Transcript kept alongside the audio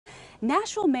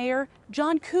Nashville Mayor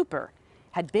John Cooper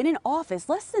had been in office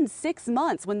less than 6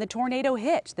 months when the tornado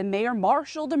hit. The mayor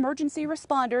marshaled emergency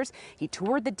responders. He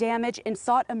toured the damage and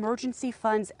sought emergency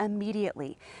funds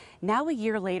immediately. Now, a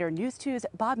year later, News 2's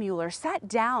Bob Mueller sat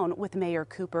down with Mayor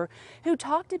Cooper, who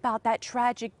talked about that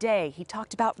tragic day. He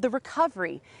talked about the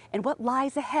recovery and what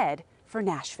lies ahead for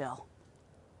Nashville.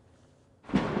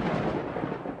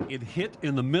 It hit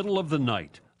in the middle of the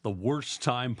night, the worst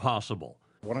time possible.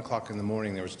 1 o'clock in the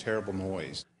morning, there was terrible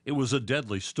noise. It was a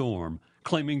deadly storm,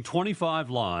 claiming 25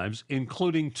 lives,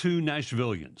 including 2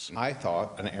 Nashvillians. I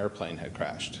thought an airplane had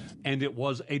crashed. And it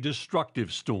was a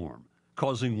destructive storm,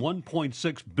 causing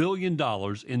 $1.6 billion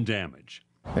in damage.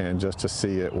 And just to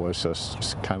see it was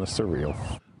just kind of surreal.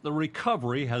 The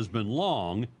recovery has been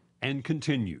long and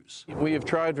continues. We have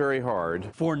tried very hard.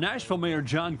 For Nashville Mayor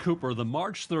John Cooper, the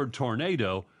March 3rd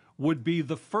tornado would be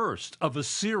the first of a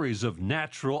series of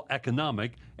natural,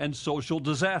 economic, and social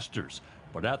disasters.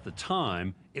 But at the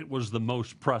time, it was the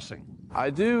most pressing. I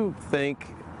do think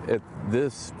at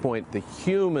this point the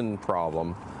human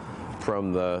problem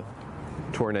from the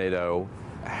tornado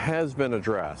has been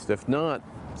addressed. If not,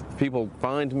 people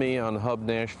find me on Hub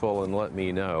Nashville and let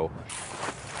me know.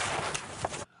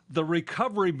 The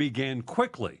recovery began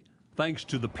quickly, thanks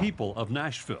to the people of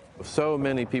Nashville. So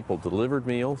many people delivered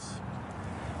meals,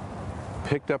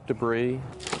 picked up debris,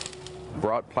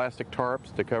 brought plastic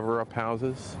tarps to cover up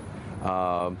houses.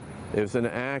 It was an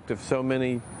act of so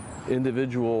many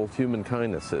individual human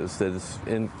kindnesses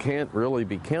that can't really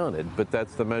be counted, but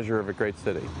that's the measure of a great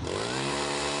city.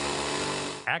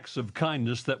 Acts of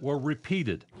kindness that were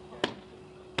repeated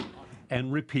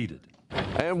and repeated.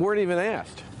 And weren't even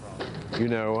asked. You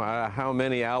know, how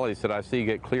many alleys did I see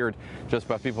get cleared just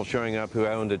by people showing up who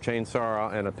owned a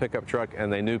chainsaw and a pickup truck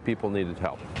and they knew people needed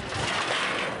help.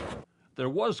 There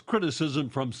was criticism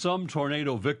from some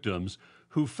tornado victims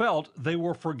who felt they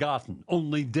were forgotten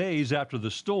only days after the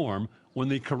storm when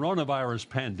the coronavirus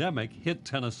pandemic hit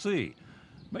Tennessee.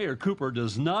 Mayor Cooper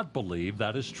does not believe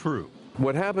that is true.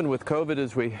 What happened with COVID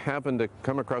is we happened to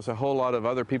come across a whole lot of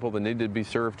other people that needed to be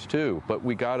served too, but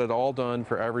we got it all done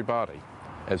for everybody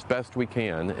as best we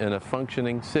can in a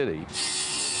functioning city.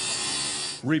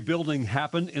 Rebuilding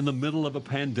happened in the middle of a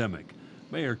pandemic.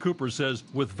 Mayor Cooper says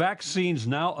with vaccines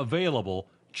now available,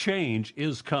 change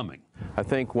is coming. I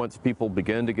think once people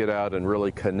begin to get out and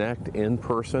really connect in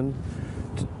person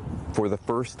for the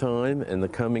first time in the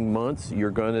coming months,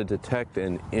 you're going to detect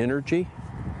an energy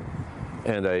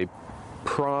and a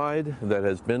pride that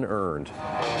has been earned.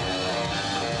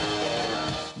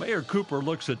 Mayor Cooper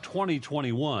looks at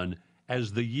 2021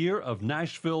 as the year of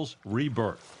Nashville's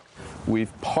rebirth.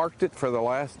 We've parked it for the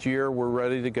last year. We're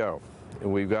ready to go.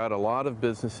 And we've got a lot of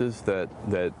businesses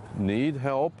that need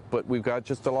help, but we've got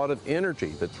just a lot of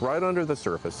energy that's right under the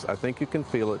surface. I think you can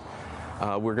feel it.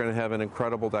 We're going to have an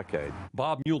incredible decade.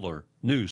 Bob Mueller, News